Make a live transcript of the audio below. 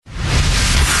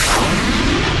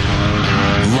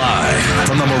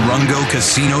from the Morongo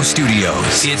Casino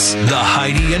Studios, it's the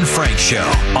Heidi and Frank Show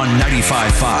on 95.5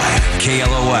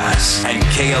 KLOS and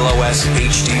KLOS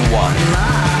HD1.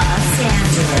 Los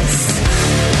Angeles.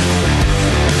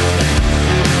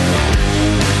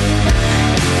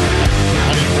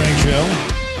 Heidi and Frank Show.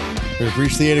 We've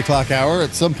reached the 8 o'clock hour.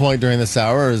 At some point during this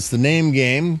hour is the name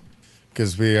game,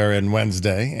 because we are in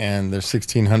Wednesday, and there's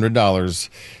 $1,600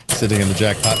 sitting in the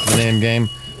jackpot for the name game.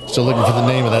 Still looking for the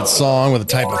name of that song with the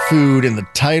type of food in the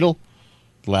title.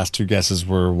 The last two guesses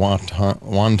were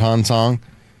Wonton Song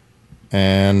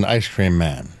and Ice Cream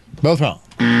Man. Both wrong.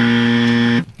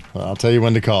 Well, I'll tell you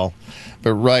when to call.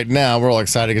 But right now, we're all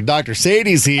excited because Dr.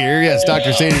 Sadie's here. Yes,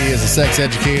 Dr. Sadie is a sex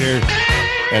educator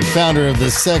and founder of the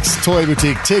sex toy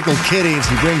boutique Tickle Kitties.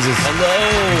 He brings us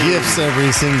gifts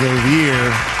every single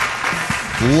year.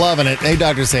 Loving it. Hey,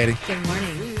 Dr. Sadie. Good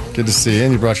morning. Good to see you.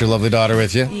 And you brought your lovely daughter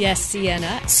with you. Yes,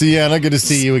 Sienna. Sienna, good to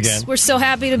see you again. We're so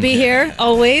happy to be here,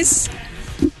 always.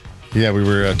 Yeah, we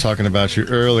were talking about you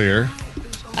earlier.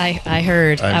 I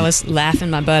heard. I was laughing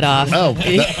my butt off. Oh,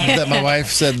 that my wife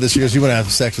said this. She goes, "You want to have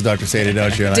sex with Dr. Sadie,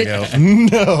 don't you?" And I go,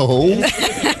 "No."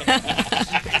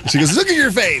 She goes, "Look at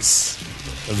your face."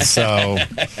 And so,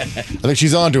 I think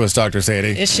she's on to us, Dr.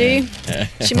 Sadie. Is she?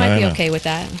 She might be okay with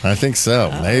that. I think so.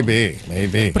 Oh. Maybe.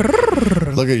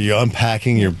 Look at you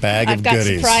unpacking your bag of goodies. I've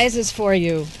got surprises for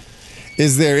you.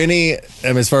 Is there any,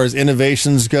 as far as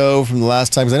innovations go from the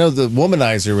last time? Because I know the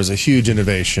Womanizer was a huge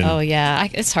innovation. Oh, yeah.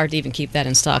 It's hard to even keep that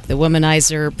in stock. The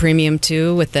Womanizer Premium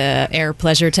 2 with the air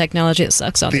pleasure technology that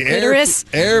sucks on the clitoris.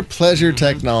 Air pleasure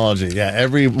technology. Yeah,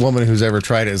 every woman who's ever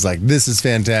tried it is like, this is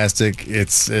fantastic.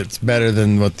 It's better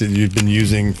than what you've been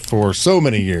using for so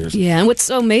many years. Yeah, and what's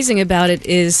so amazing about it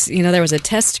is, there was a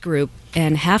test group,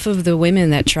 and half of the women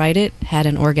that tried it had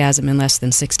an orgasm in less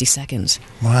than 60 seconds.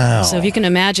 Wow. So if you can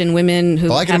imagine women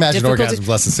who I can imagine difficulty... orgasms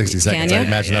less than 60 seconds. I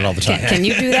imagine that all the time. Can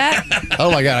you do that? Oh,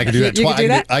 my God. I can do that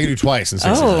twice. I can do twice in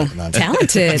 60 seconds. Oh,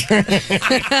 talented.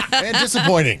 And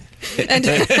disappointing.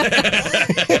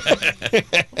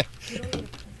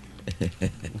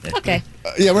 Okay.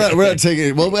 Yeah, we're not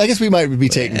taking. Well, I guess we might be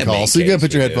taking calls. So you got to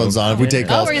put your headphones on if we take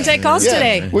calls. Oh, we're going to take calls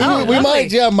today. We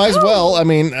might. Yeah, might as well. I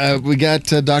mean, we got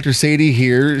Dr. Sadie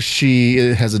here. She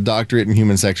has a doctorate in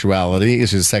human sexuality.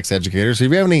 She's a sex educator. So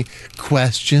if you have any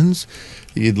questions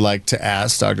you'd like to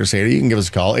ask Dr. Sadie, you can give us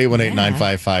a call,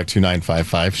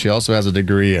 818-955-2955. She also has a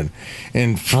degree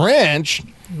in French.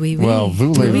 Oui, oui. Well,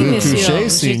 voulez-vous coucher, Je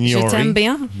signori? t'aime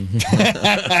bien.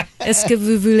 Est-ce que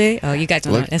vous voulez... Oh, you guys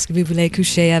don't know. Est-ce que vous voulez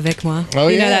coucher avec moi? Oh,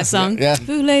 you know that song? Yeah.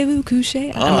 Voulez-vous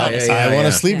coucher? I want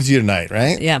to sleep with you tonight,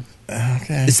 right? Yeah.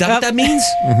 Okay. Is that what that means?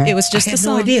 It was just I the had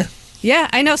song. no idea. Yeah,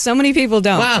 I know. So many people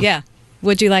don't. Wow. Yeah.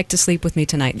 Would you like to sleep with me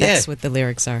tonight? That's Yeah. what the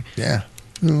lyrics are. Yeah.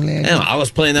 Yeah, I was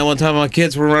playing that one time. My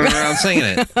kids were running around singing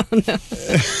it. Oh, no.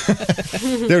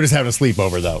 They were just having a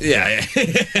sleepover, though. Yeah.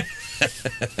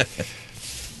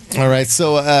 All right.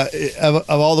 So, of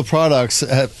all the products,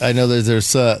 I know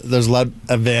there's a lot of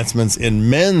advancements in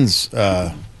men's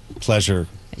pleasure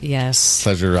Yes.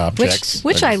 objects.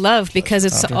 Which I love because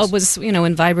it's always,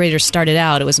 when vibrators started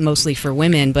out, it was mostly for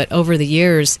women. But over the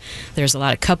years, there's a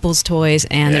lot of couples toys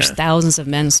and there's thousands of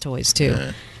men's toys, too.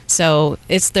 Yeah. So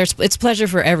it's pleasure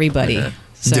for everybody.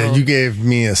 So, you gave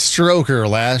me a stroker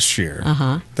last year.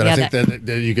 That I think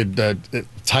that you could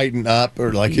tighten up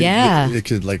or it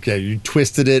could you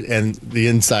twisted it and the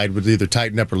inside would either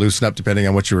tighten up or loosen up depending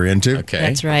on what you were into. Okay.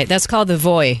 That's right. That's called the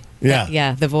Voy.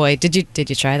 Yeah. The Voy. Did you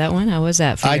try that one? How was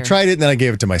that for I tried it and then I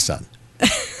gave it to my son.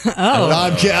 Oh. No,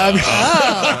 I'm kidding.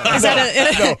 Is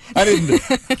that No, I didn't.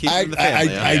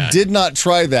 I did not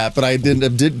try that, but I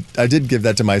did give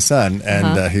that to my son,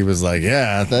 and he was like,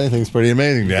 "Yeah, that thing's pretty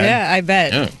amazing, Dad." Yeah, I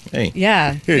bet. Oh, hey.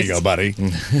 Yeah. Here you go, buddy.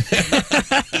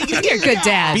 You're a good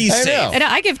dad. Be safe. know. And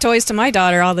I give toys to my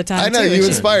daughter all the time. I know, too. you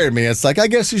inspired me. It's like, I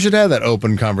guess you should have that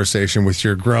open conversation with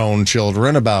your grown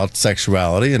children about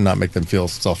sexuality and not make them feel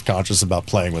self-conscious about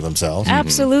playing with themselves.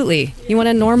 Absolutely. You want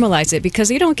to normalize it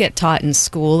because you don't get taught in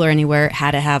school or anywhere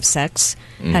how to have sex,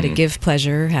 how to give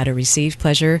pleasure, how to receive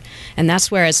pleasure. And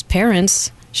that's where, as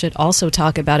parents, should also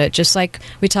talk about it, just like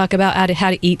we talk about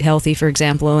how to eat healthy, for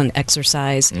example, and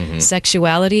exercise.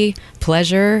 Sexuality,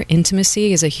 pleasure,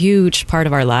 intimacy is a huge part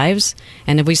of our lives.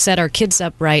 And if we set our kids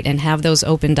up right and have those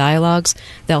open dialogues,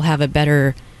 they'll have a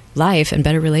better life and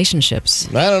better relationships.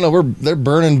 I don't know. They're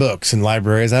burning books in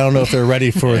libraries. I don't know if they're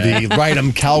ready for the Write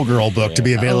 'em Cowgirl book to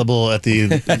be available at the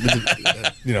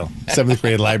 7th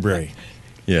grade library.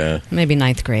 Yeah. Maybe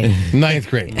 9th grade. 9th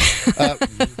grade.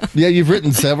 Yeah, you've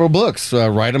written several books.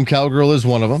 Write 'em Cowgirl is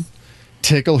one of them.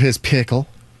 Tickle His Pickle.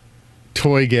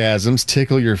 Toygasms.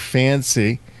 Tickle Your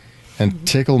Fancy. and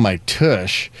Tickle My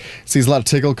Tush. Sees a lot of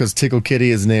Tickle because Tickle Kitty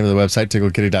is the name of the website,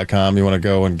 ticklekitty.com. You want to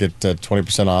go and get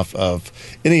 20% off of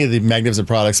any of the magnificent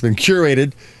products. Been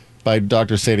curated by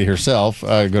Dr. Sadie herself.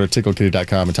 Go to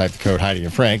ticklekitty.com and type the code Heidi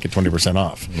and Frank, get 20%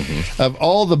 off. Of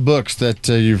all the books that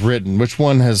you've written, which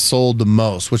one has sold the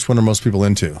most? Which one are most people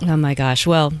into? Oh my gosh.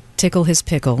 Well, Tickle His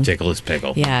Pickle. Tickle His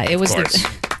Pickle. Yeah, it was.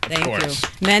 Thank you.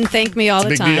 Men thank me all the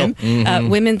Big time.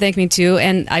 Women thank me too.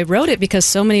 And I wrote it because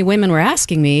so many women were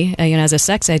asking me, as a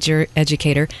sex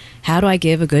educator, how do I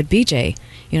give a good BJ?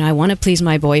 I want to please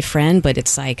my boyfriend, but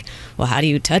it's like, well, how do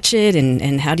you touch it?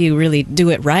 And how do you really do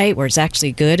it right where it's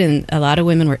actually good? And a lot of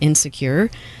women were insecure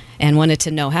and wanted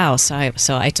to know how. So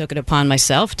I took it upon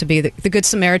myself to be the good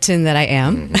Samaritan that I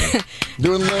am.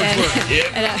 Doing the Lord's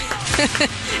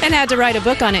work. And had to write a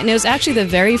book on it. And it was actually the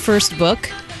very first book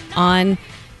on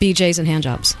BJs and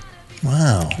handjobs.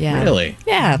 Wow. Yeah. Really?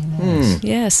 Yeah.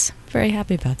 Yes. Very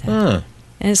happy about that. Huh.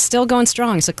 And it's still going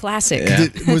strong. It's a classic. Yeah.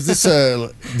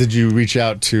 Did you reach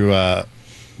out to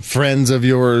friends of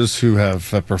yours who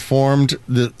have performed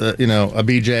a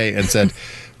BJ and said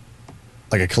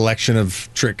like a collection of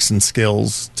tricks and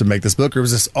skills to make this book, or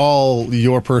was this all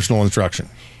your personal instruction?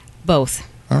 Both.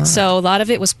 Right. So a lot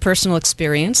of it was personal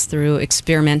experience through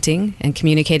experimenting and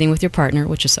communicating with your partner,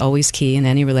 which is always key in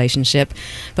any relationship.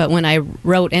 But when I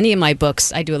wrote any of my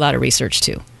books, I do a lot of research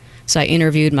too. So I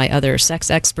interviewed my other sex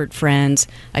expert friends.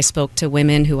 I spoke to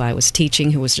women who I was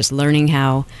teaching, who was just learning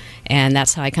how. And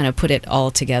that's how I kind of put it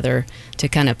all together to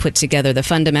kind of put together the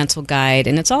fundamental guide.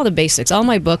 And it's all the basics. All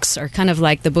my books are kind of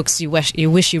like the books you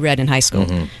wish you read in high school.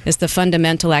 It's the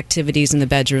fundamental activities in the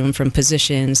bedroom, from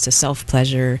positions to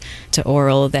self-pleasure to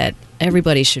oral, that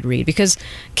everybody should read. Because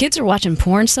kids are watching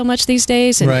porn so much these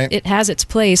days, and right. It has its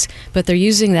place, but they're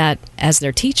using that as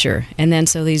their teacher. And then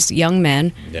so these young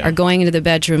men are going into the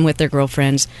bedroom with their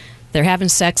girlfriends. They're having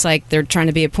sex like they're trying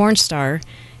to be a porn star,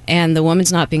 and the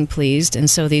woman's not being pleased. And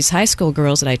so these high school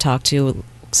girls that I talk to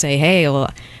say, hey,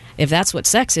 well, if that's what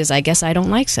sex is, I guess I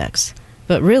don't like sex.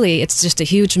 But really, it's just a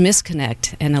huge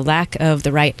misconnect and a lack of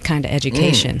the right kind of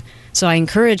education. So I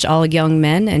encourage all young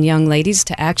men and young ladies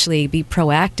to actually be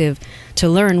proactive to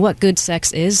learn what good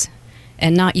sex is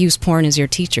and not use porn as your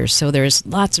teacher. So there's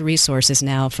lots of resources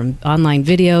now, from online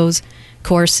videos,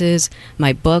 courses,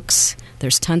 my books.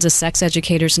 There's tons of sex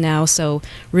educators now. So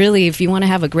really, if you want to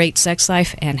have a great sex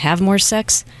life and have more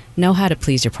sex, know how to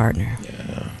please your partner.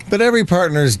 Yeah. But every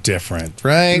partner is different,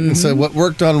 right? And so what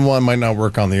worked on one might not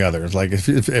work on the other. Like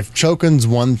if choking's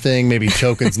one thing, maybe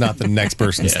choking's not the next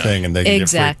person's thing, and they can get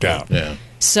freaked out. Yeah.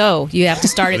 So you have to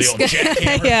start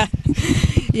it. Yeah.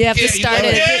 You have to start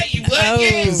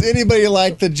it. Does anybody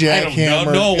like the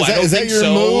jackhammer? No, is that, I don't think your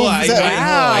so. move?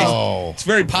 Wow. It's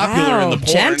very popular in the porn.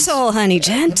 Gentle, honey,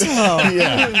 gentle.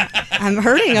 Yeah. I'm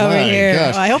hurting over My here.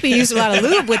 gosh. Well, I hope you used a lot of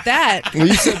lube with that. Well,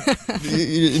 you said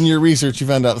in your research you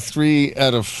found out 3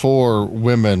 out of 4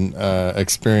 women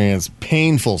experience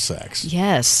painful sex.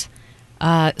 Yes.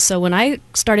 So when I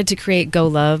started to create Go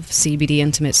Love CBD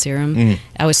Intimate Serum,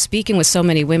 I was speaking with so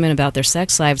many women about their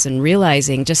sex lives and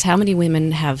realizing just how many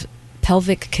women have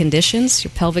pelvic conditions.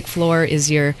 Your pelvic floor is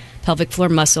your pelvic floor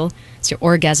muscle. It's your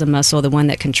orgasm muscle, the one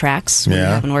that contracts when you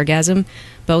have an orgasm.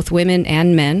 Both women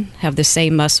and men have the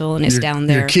same muscle, and it's down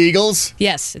there. Your Kegels?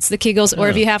 Yes, it's the Kegels. Or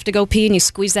if you have to go pee and you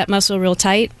squeeze that muscle real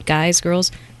tight, guys,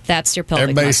 girls, that's your pelvic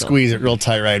Everybody muscle. squeeze it real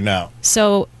tight right now.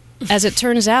 So as it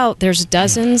turns out, there's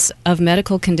dozens of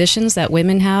medical conditions that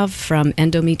women have, from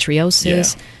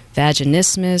endometriosis,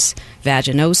 vaginismus,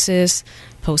 vaginosis,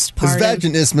 postpartum.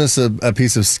 Is vaginismus a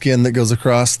piece of skin that goes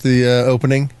across the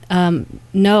opening?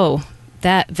 No.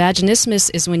 That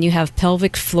vaginismus is when you have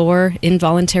pelvic floor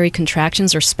involuntary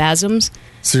contractions or spasms.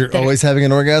 So you're always having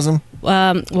an orgasm?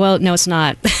 Well, no, it's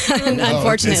not.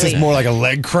 Unfortunately, This is more like a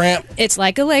leg cramp? It's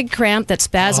like a leg cramp that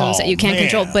spasms that you can't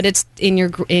control, but it's in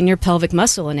your pelvic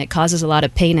muscle, and it causes a lot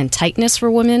of pain and tightness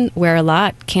for women, where a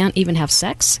lot can't even have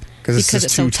sex because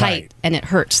it's so tight and it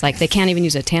hurts. Like they can't even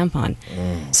use a tampon.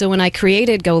 So when I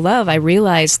created Go Love, I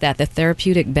realized that the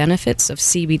therapeutic benefits of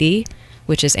CBD,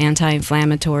 which is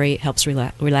anti-inflammatory, helps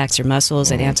relax your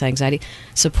muscles, and anti-anxiety,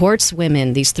 supports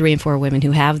women, these 3 and 4 women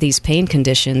who have these pain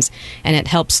conditions, and it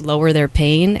helps lower their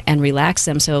pain and relax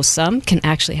them, so some can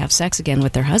actually have sex again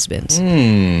with their husbands.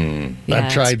 Yeah,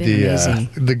 I've tried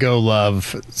the Go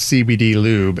Love CBD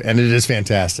lube, and it is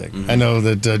fantastic. I know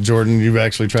that, Jordan, you've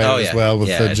actually tried it as well with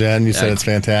Jen. You said it's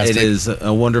fantastic. It is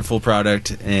a wonderful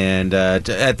product, and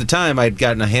at the time, I'd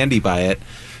gotten a handy by it.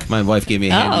 My wife gave me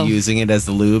a handy using it as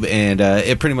the lube, and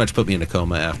it pretty much put me in a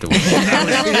coma afterwards.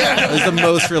 It was the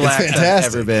most relaxed I've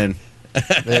ever been.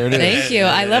 There it is. Thank you.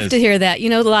 I love to hear that. You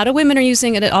know, a lot of women are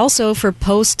using it also for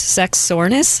post-sex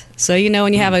soreness. So, you know,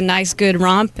 when you have a nice, good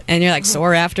romp and you're like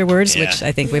sore afterwards, which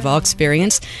I think we've all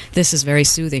experienced, this is very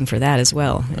soothing for that as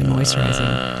well and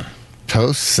moisturizing.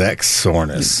 Post-sex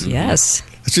soreness. Yes.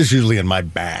 It's just usually in my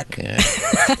back.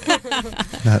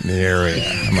 Not in the area.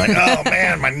 I'm like, oh,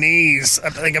 man, my knees. I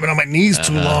think I've been on my knees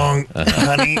too long,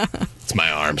 honey. It's my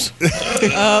arms.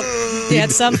 Yeah,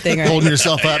 it's something, right? Holding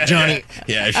yourself up, Johnny.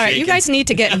 Yeah, All right, you guys need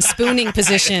to get in spooning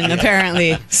position,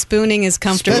 apparently. Spooning is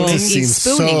comfortable. That Eat just seems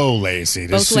spooning. so lazy.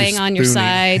 Both Just laying on your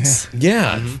spooning. sides.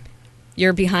 Yeah.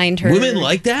 You're behind her. Women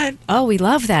like that? Oh, we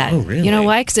love that. Oh, really? You know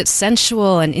why? Because it's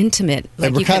sensual and intimate.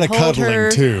 And we're you can kinda hold cuddling, her.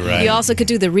 too, right? You also could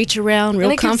do the reach around real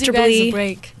And it gives you guys comfortably. a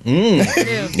break.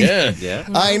 Yeah. Yeah.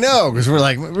 I know, because we're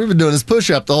like, we've been doing this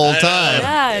push-up the whole time.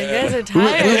 Yeah, you guys are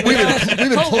tired. We've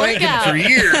been Whole planking workout. for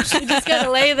years. You just gotta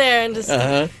lay there and just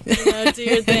do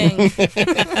your thing.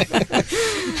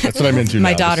 That's what I'm into now.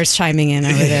 My daughter's chiming in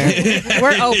over there.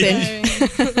 We're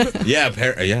open. Yeah.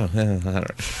 Yeah.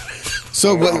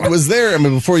 So was there, I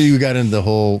mean, before you got into the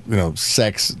whole,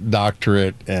 sex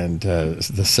doctorate and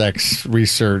the sex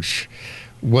research,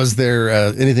 was there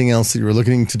anything else that you were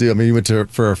looking to do? I mean, you went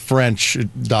for a French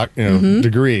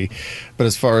degree, but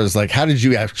as far as how did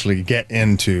you actually get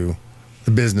into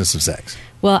the business of sex?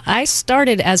 Well, I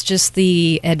started as just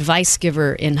the advice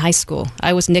giver in high school.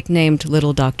 I was nicknamed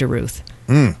Little Dr. Ruth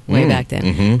way back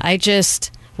then. I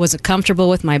just was comfortable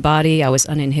with my body. I was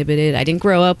uninhibited. I didn't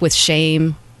grow up with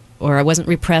shame, or I wasn't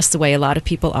repressed the way a lot of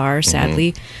people are,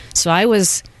 sadly. So I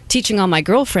was teaching all my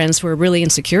girlfriends who were really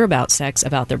insecure about sex,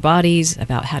 about their bodies,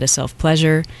 about how to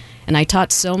self-pleasure. And I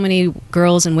taught so many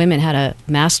girls and women how to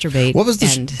masturbate. What was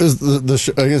the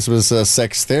show? I guess it was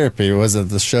Sex Therapy. Was it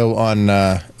the show on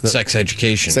Sex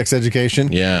education. Sex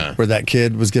Education? Yeah. Where that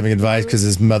kid was giving advice because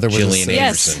his mother was Gillian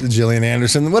Yes. Anderson. Gillian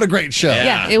Anderson. What a great show.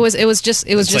 Yeah, it was just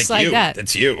It's like you. that.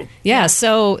 That's you. Yeah,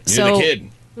 so You're the kid.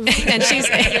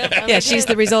 and she's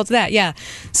the result of that. Yeah.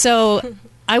 So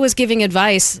I was giving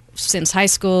advice since high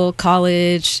school,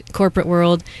 college, corporate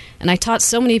world, and I taught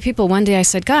so many people. One day I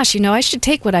said, gosh, I should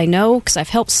take what I know because I've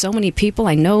helped so many people.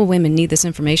 I know women need this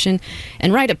information,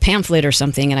 and write a pamphlet or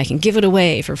something, and I can give it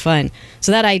away for fun.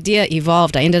 So that idea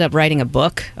evolved. I ended up writing a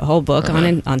whole book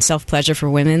on self-pleasure for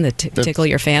women that tickle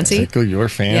your fancy. Tickle your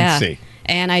fancy. Yeah.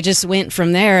 And I just went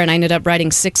from there, and I ended up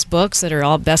writing 6 books that are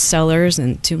all bestsellers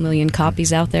and 2 million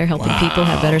copies out there helping people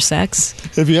have better sex.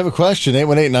 If you have a question,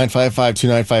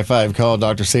 818-955-2955. Call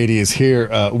Dr. Sadie is here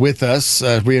with us. We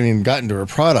haven't even gotten to her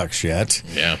products yet.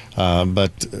 Yeah.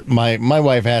 But my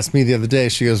wife asked me the other day,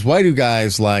 she goes, why do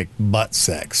guys like butt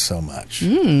sex so much?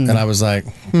 And I was like,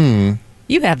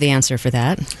 You have the answer for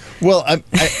that. Well,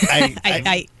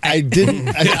 I didn't.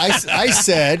 I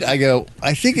said,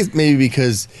 I think it's maybe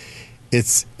because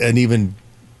it's an even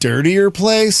dirtier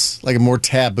place, like a more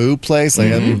taboo place.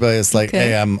 Like everybody's like, Okay.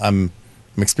 hey, I'm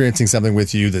experiencing something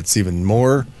with you that's even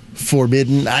more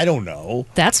forbidden. I don't know.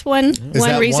 That's one that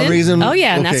one reason. reason? Oh,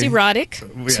 yeah, and that's Okay. erotic.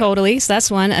 Yeah. Totally. So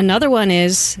that's one. Another one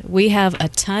is we have a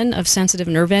ton of sensitive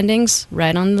nerve endings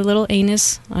right on the little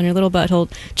anus, on your little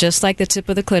butthole, just like the tip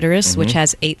of the clitoris, which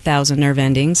has 8,000 nerve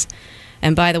endings.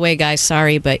 And by the way, guys,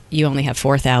 sorry, but you only have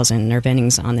 4,000 nerve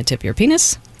endings on the tip of your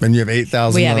penis. And you have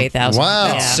 8,000. We have 8,000. Wow.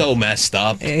 Yeah. That's so messed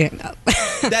up. Yeah.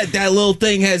 That little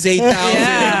thing has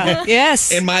 8,000.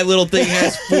 Yes. And my little thing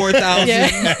has 4,000.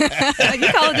 Yeah.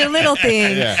 You call it the little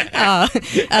thing.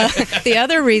 The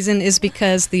other reason is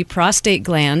because the prostate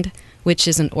gland, which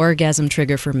is an orgasm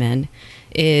trigger for men,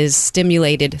 is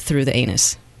stimulated through the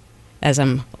anus. As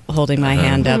I'm holding my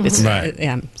hand up, it's Right.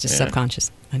 just subconscious,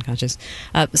 unconscious.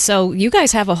 So you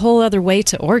guys have a whole other way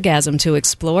to orgasm to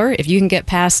explore. If you can get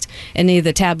past any of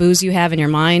the taboos you have in your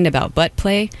mind about butt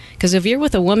play, because if you're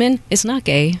with a woman, it's not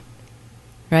gay,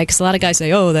 right? Because a lot of guys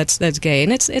say, "Oh, that's gay,"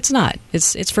 and it's not.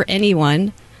 It's for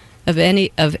anyone of any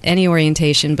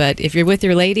orientation. But if you're with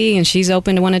your lady and she's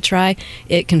open to want to try,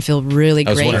 it can feel really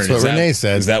I was great. wondering, That's what Renee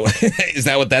said. Is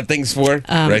that what that thing's for?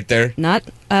 Right there? Not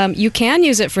you can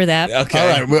use it for that. Okay. All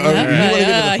right. Well,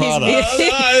 Yeah. you want to get Yeah,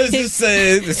 to the he's product.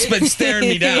 being- It's been staring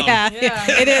me down. Yeah,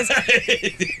 it is.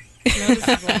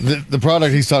 The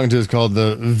product he's talking to is called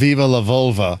the Viva La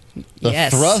Vulva, the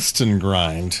Yes. thrust and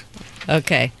grind.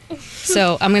 Okay.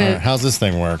 So I'm All gonna. right, how's this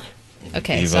thing work?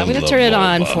 Okay. Viva So I'm gonna la turn it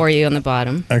on vulva. for you on the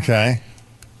bottom. Okay.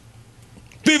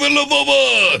 Viva la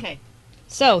vulva! Okay.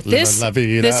 So this la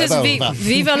vida this is vulva.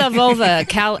 Viva La Vulva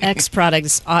Cal X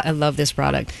product. I love this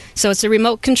product. So it's a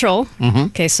remote control.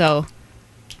 Okay. So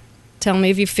tell me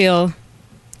if you feel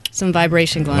some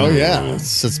vibration going Oh on. yeah,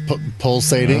 it's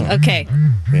pulsating. Okay.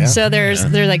 Yeah. So there's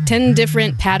like 10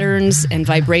 different patterns and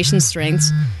vibration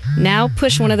strengths. Now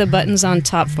push one of the buttons on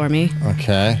top for me.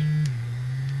 Okay.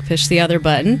 Push the other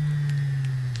button.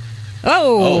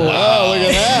 Oh! Oh, wow. Oh, look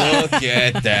at that. Look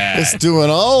at that. It's doing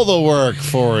all the work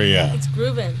for you. It's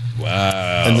grooving.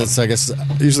 Wow. And it's, I guess,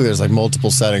 usually there's like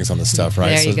multiple settings on this stuff,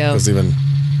 right? There you go. It goes even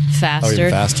Faster. even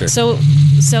faster. So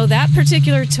that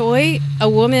particular toy, a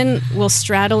woman will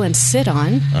straddle and sit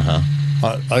on. you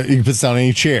can put this down on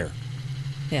any chair.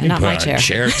 Yeah, You not put my on chair. A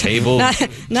chair, table,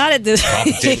 Not at this.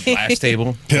 coffee table, glass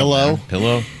table, Pillow.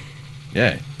 pillow.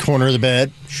 Yeah, Corner of the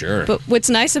bed. sure. But what's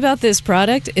nice about this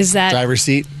product is that Driver's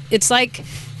seat. it's like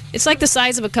the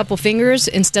size of a couple fingers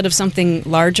instead of something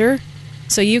larger.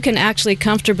 So you can actually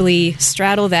comfortably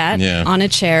straddle that Yeah. on a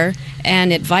chair,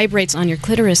 and it vibrates on your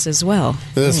clitoris as well.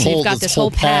 This So whole, you've got this whole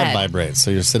pad vibrates.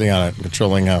 So you're sitting on it,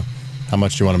 controlling how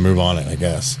much you want to move on it, I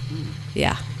guess.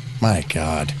 Yeah. My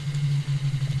God.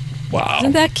 Wow.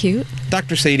 Isn't that cute?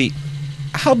 Dr. Sadie,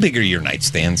 how big are your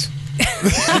nightstands?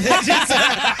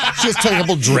 Just take a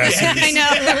couple dresses. I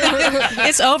know.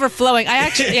 It's overflowing. I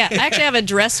actually have a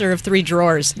dresser of 3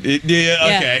 drawers. Yeah,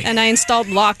 Yeah, and I installed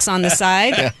locks on the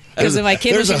side because of my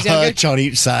kid when There's she a was younger. hutch on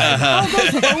each side.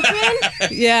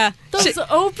 Open? Yeah. Those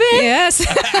open? Yes.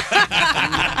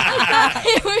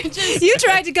 They were just You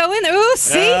tried to go in there. Ooh,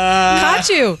 see? Caught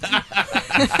you.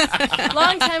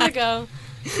 long time ago.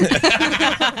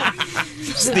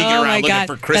 Sneaking Oh around my looking God,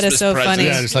 for that Christmas is so presents. funny.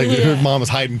 Yeah, just like her mom was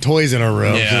hiding toys in her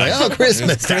room. Yeah. She's like, oh,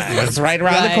 Christmas time. It's right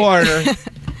around Right. the corner.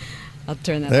 I'll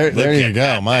turn that There, on. there Look you at go.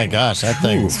 that. My gosh, that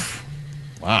thing's...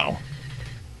 Wow.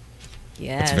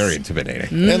 Yes. It's very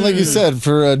intimidating. And like you said,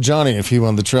 for Johnny, if he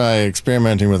wanted to try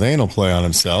experimenting with anal play on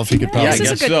himself, he could Yeah, I probably... This is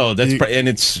guess a good- so. That's and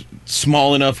it's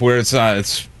small enough where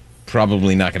it's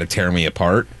probably not going to tear me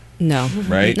apart. No.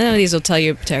 Right? None of these will tear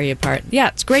you apart. Yeah,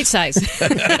 it's great size.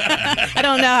 I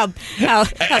don't know how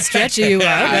stretchy you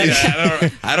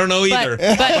are. I don't know either,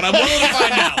 but- but I'm willing to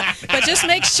find out. But just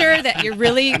make sure that you're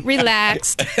really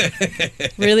relaxed.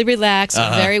 Really relaxed,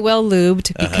 very well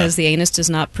lubed, because the anus does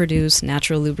not produce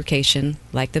natural lubrication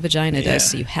like the vagina Yeah.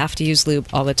 does. So you have to use lube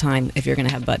all the time if you're going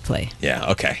to have butt play. Yeah.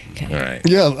 Okay. Okay. All right.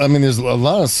 Yeah, I mean, there's a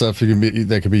lot of stuff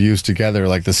that could be used together,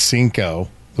 like the Cinco.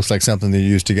 Looks like something that you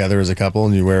use together as a couple,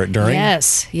 and you wear it during.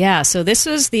 Yes, yeah. So this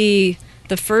was the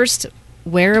first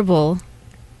wearable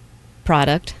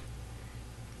product.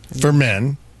 For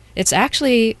men. It's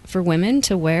actually for women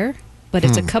to wear, but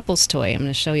it's a couple's toy. I'm going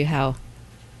to show you how.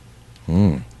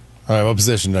 All right, what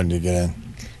position do you get in?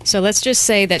 So let's just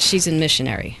say that she's in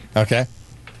missionary. Okay.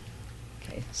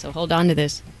 Okay, so hold on to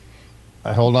this.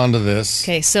 I hold on to this.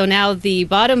 Okay, so now the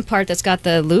bottom part that's got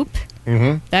the loop,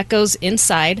 that goes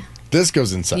inside. This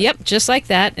goes inside. Yep, just like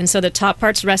that. And so the top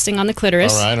part's resting on the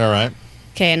clitoris. All right.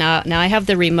 Okay, now I have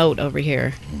the remote over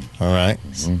here. All right.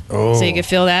 Oh. So you can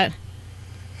feel that?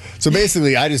 So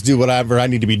basically, I just do whatever I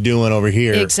need to be doing over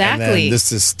here. Exactly. And then this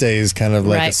just stays kind of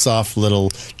like a Right. soft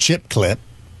little chip clip.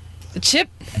 The chip.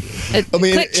 I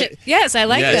mean, click chip. Yes, I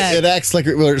like Yes. that. It acts like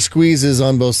it squeezes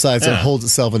on both sides and Yeah. holds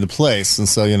itself into place. And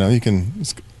so, you can...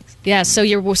 Yeah,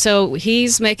 so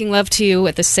he's making love to you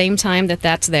at the same time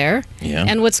that's there. Yeah.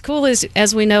 And what's cool is,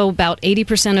 as we know, about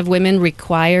 80% of women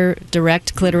require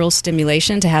direct clitoral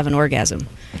stimulation to have an orgasm.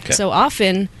 Okay. So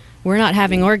often we're not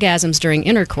having orgasms during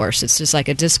intercourse. It's just like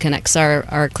a disconnect. 'Cause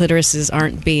our clitorises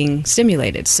aren't being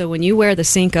stimulated. So when you wear the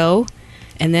Cinco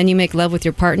and then you make love with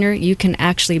your partner, you can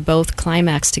actually both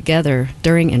climax together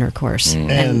during intercourse.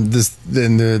 And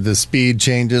then the speed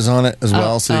changes on it as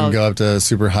well, so you can go up to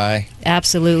super high.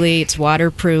 Absolutely, it's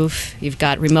waterproof. You've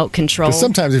got remote control. Because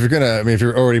sometimes if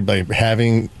you're already like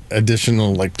having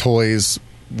additional like toys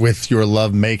with your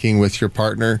love making with your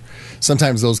partner,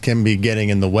 sometimes those can be getting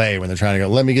in the way when they're trying to go,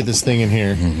 let me get this thing in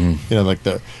here. Like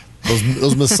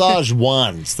those massage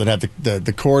wands that have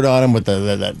the cord on them with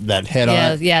that head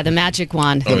on it. Yeah, the magic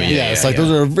wand. It's like those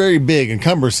are very big and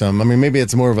cumbersome. I mean, maybe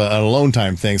it's more of an alone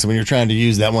time thing. So when you're trying to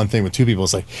use that one thing with two people,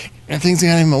 it's like, things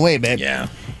got in my way, babe. Yeah.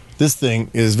 This thing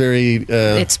is very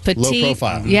It's petite. low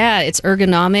profile. Yeah, it's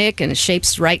ergonomic and it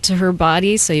shapes right to her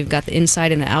body. So you've got the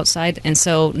inside and the outside. And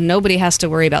so nobody has to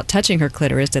worry about touching her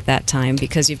clitoris at that time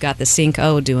because you've got the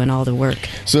Cinco doing all the work.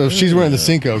 So if she's wearing the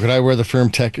Cinco, could I wear the Firm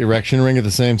Tech erection ring at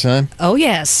the same time? Oh,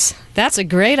 yes. That's a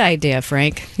great idea,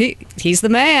 Frank. He's the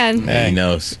man. Hey. He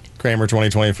knows. Kramer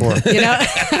 2024. You know,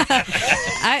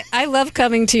 I love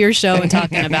coming to your show and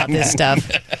talking about this stuff.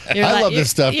 I love this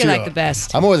stuff you're too. like the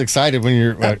best. I'm always excited when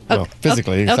you're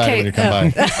physically excited okay, when you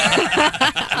come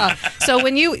by.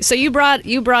 So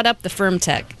you brought up the Firm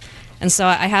Tech, and so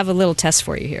I have a little test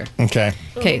for you here. Okay.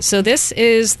 Okay, so this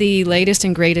is the latest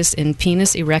and greatest in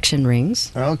penis erection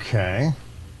rings. Okay.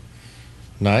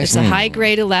 Nice. It's a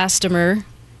high-grade elastomer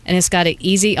and it's got it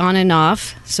easy on and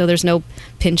off, so there's no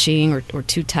pinching or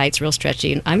too tight. It's real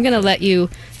stretchy. And I'm going to let you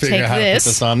Figure take out how to put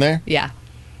this on there? Yeah.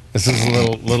 This is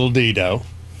a little Dido.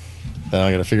 Then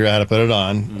I got to figure out how to put it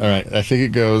on. All right. I think it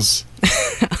goes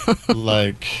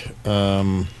like,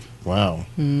 wow.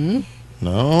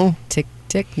 No. Tick,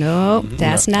 tick. No, that's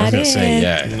I was not gonna it. say,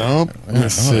 yeah. Nope.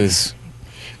 Let's see.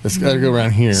 It's got to go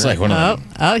around here. It's like one of them.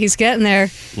 Oh, he's getting there.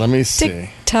 Let me see. Tick,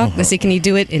 tock. Let's see, can you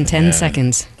do it in 10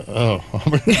 seconds? Oh.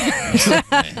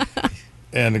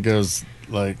 And it goes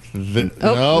like this.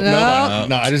 Oh,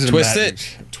 No, I just Twist imagined.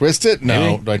 it? Twist it?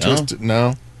 No. Maybe? Do I twist it?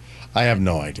 No. I have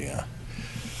no idea.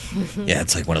 Yeah,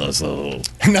 it's like one of those little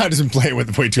No, I just been playing with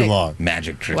it way too long.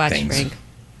 magic trick Watch, things. Frank.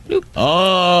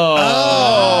 Oh.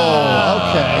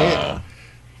 Okay.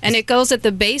 And it goes at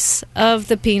the base of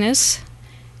the penis,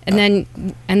 and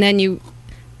then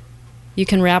you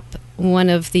can wrap one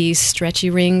of these stretchy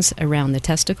rings around the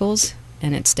testicles,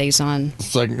 and it stays on.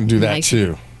 So I can do that Nice.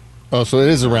 too. Oh, so it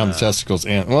is around the testicles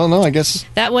and well, no, I guess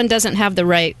That one doesn't have the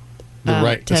right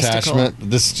testicle. attachment.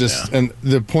 This just and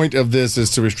the point of this is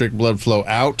to restrict blood flow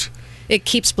out. It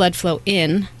keeps blood flow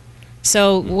in.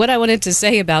 So what I wanted to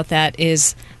say about that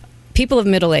is, people of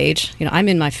middle age. I'm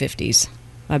in my 50s.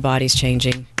 My body's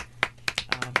changing.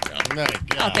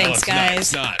 Oh, thanks, guys.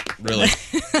 It's not really.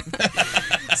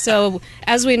 So,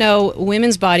 as we know,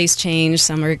 women's bodies change.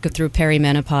 Some go through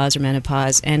perimenopause or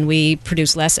menopause, and we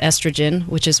produce less estrogen,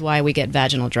 which is why we get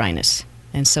vaginal dryness.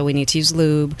 And so we need to use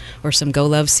lube or some Go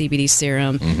Love CBD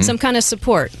serum, some kind of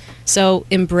support. So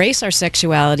embrace our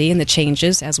sexuality and the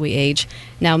changes as we age.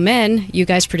 Now, men, you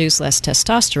guys produce less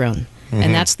testosterone,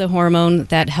 and that's the hormone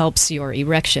that helps your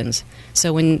erections.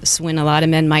 So when a lot of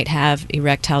men might have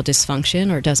erectile dysfunction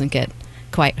or it doesn't get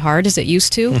quite hard as it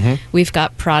used to, we've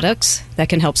got products that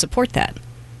can help support that.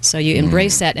 So you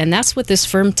embrace that, and that's what this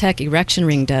FirmTech erection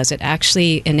ring does. It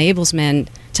actually enables men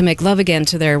to make love again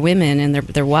to their women and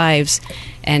their wives,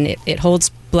 and it holds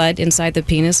blood inside the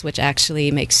penis, which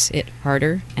actually makes it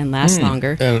harder and last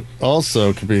longer. And it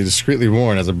also can be discreetly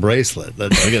worn as a bracelet.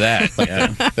 Look at that.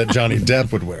 Yeah. That Johnny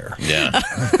Depp would wear. Yeah.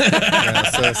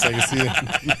 So you see,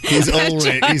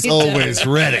 he's always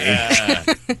ready.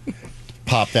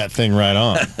 Pop that thing right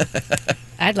on.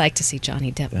 I'd like to see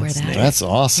Johnny Depp wear that. That's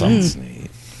awesome.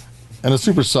 And it's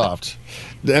super soft.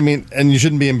 I mean, and you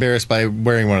shouldn't be embarrassed by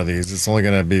wearing one of these. It's only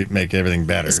going to make everything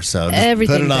better. So just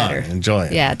everything put it better. on. Enjoy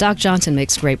it. Yeah, Doc Johnson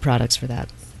makes great products for that.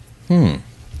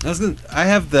 I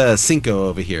have the Cinco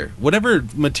over here. Whatever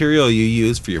material you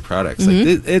use for your products,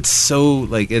 it's so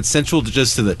it's sensual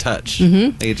just to the touch.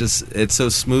 It's so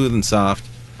smooth and soft.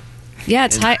 Yeah,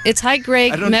 it's high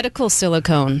grade medical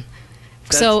silicone.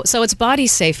 So it's body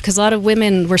safe because a lot of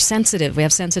women were sensitive. We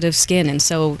have sensitive skin, and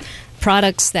so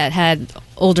products that had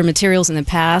older materials in the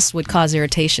past would cause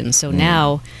irritation. So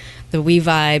now the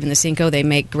WeVibe and the Cinco, they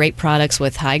make great products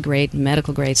with high grade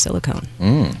medical grade silicone.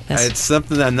 It's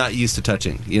something that I'm not used to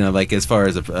touching. As far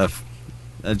as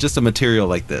just a material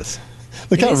like this.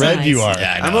 Look how red nice. you are.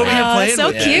 Yeah, I know. I'm over here playing so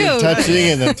with it. cute. Touching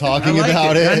and then talking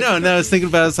about it. I know. And I was thinking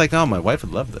about it. It's like, oh, my wife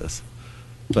would love this.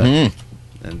 But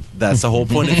and that's the whole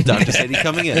point of Dr. Sadie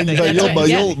coming in. But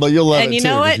you'll love And it you too.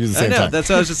 know what? if you use the I same know. time. That's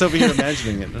why I was just over here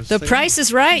imagining it. The price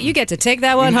is right. You get to take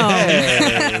that one home.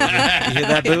 Hey, you hear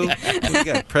that, boo? We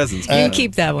got presents. You can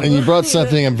keep that one. And you brought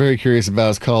something I'm very curious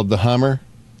about. It's called the Hummer.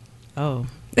 Oh.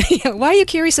 Why are you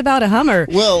curious about a Hummer?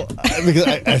 Well, because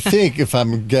I think if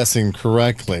I'm guessing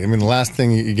correctly, I mean, the last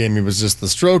thing you gave me was just the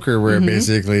stroker, where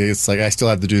basically it's like I still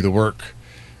had to do the work,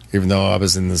 even though I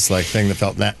was in this thing that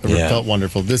felt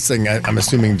wonderful. This thing, I'm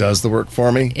assuming, does the work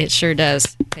for me. It sure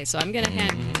does. Okay, so I'm gonna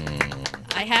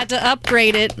I had to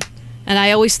upgrade it, and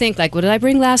I always think what did I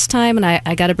bring last time? And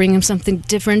I got to bring him something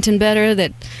different and better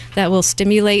that will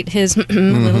stimulate his a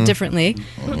little differently.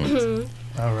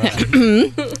 All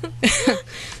right.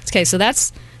 Okay, so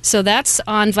that's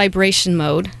on vibration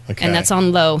mode, and that's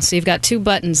on low. So you've got two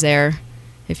buttons there.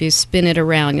 If you spin it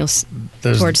around, you'll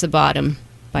towards the bottom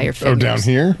by your fingers. Oh, down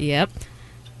here? Yep.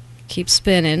 Keep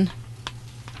spinning.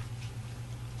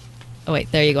 Oh wait,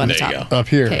 there you go on the There you top. go. Up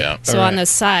here. Okay, Yeah. so All on right. the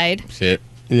side, Shit.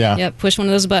 Yeah. yep, push one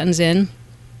of those buttons in.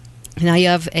 Now you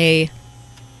have a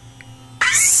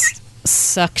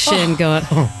suction going.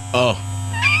 Oh.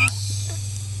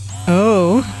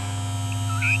 Oh.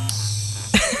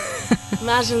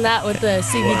 Imagine that with the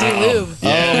CBD lube.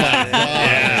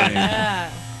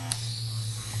 Yeah.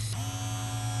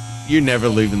 You're never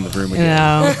leaving the room again.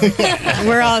 No.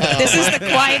 We're all. This is the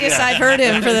quietest I've heard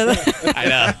him for the. I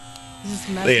know. Just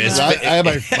Yeah, mess I, it up. I have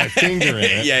my finger in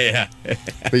it. yeah.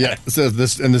 But yeah, so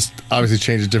this obviously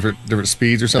changes different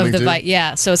speeds or something Of the too.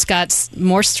 yeah, so it's got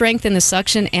more strength in the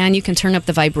suction, and you can turn up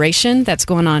the vibration that's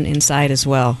going on inside as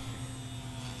well.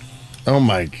 Oh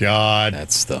my God!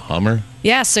 That's the Hummer.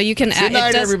 Yeah, so you can. Good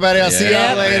night, everybody. I'll see you Yeah.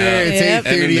 all later. It's Yep. 8:30.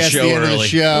 Ending the That's the show end of the early.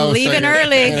 show. Leaving So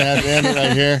early. you're gonna have to end it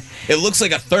right here. It looks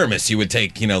like a thermos you would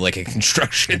take, like a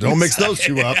construction. Don't mix those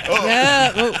two up. Oh,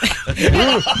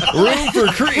 Yeah, room for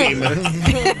cream.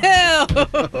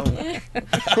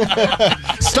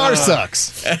 Star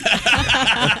sucks.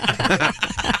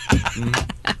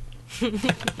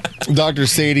 Dr.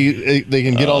 Sadie, they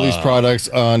can get all these products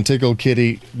on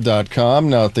TickleKitty.com.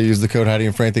 Now, if they use the code Heidi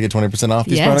and Frank, they get 20% off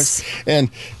these Yes. products. And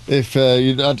if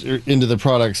you're not into the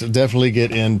products, definitely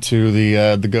get into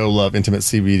the Go Love Intimate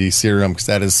CBD Serum, because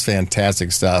that is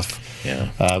fantastic stuff. Yeah.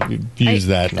 Use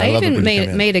that. And I love it even when you come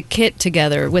in. made a kit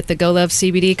together with the Go Love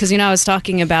CBD because I was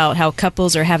talking about how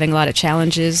couples are having a lot of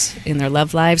challenges in their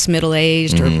love lives, middle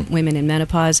aged or women in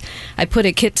menopause. I put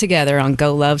a kit together on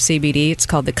Go Love CBD. It's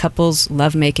called the Couples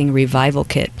Lovemaking Revival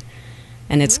Kit,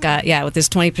 and it's got with this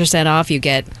 20% off, you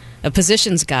get a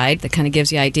positions guide that kind of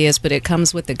gives you ideas, but it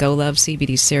comes with the Go Love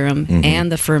CBD serum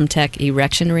and the Firm Tech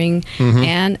erection ring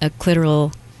and a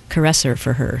clitoral caresser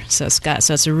for her. So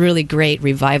it's a really great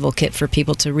revival kit for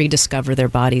people to rediscover their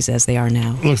bodies as they are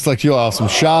now. Looks like you all have some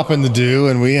shopping to do,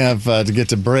 and we have to get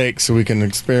to break so we can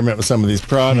experiment with some of these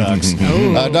products.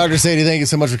 Dr. Sadie, thank you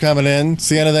so much for coming in.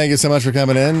 Sienna, thank you so much for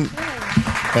coming in.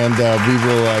 And we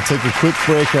will take a quick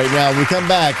break right now. When we come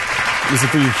back, this is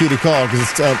for your cue to call because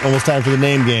it's almost time for the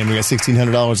name game. We got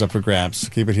 $1,600 up for grabs.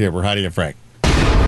 Keep it here. We're Heidi and Frank.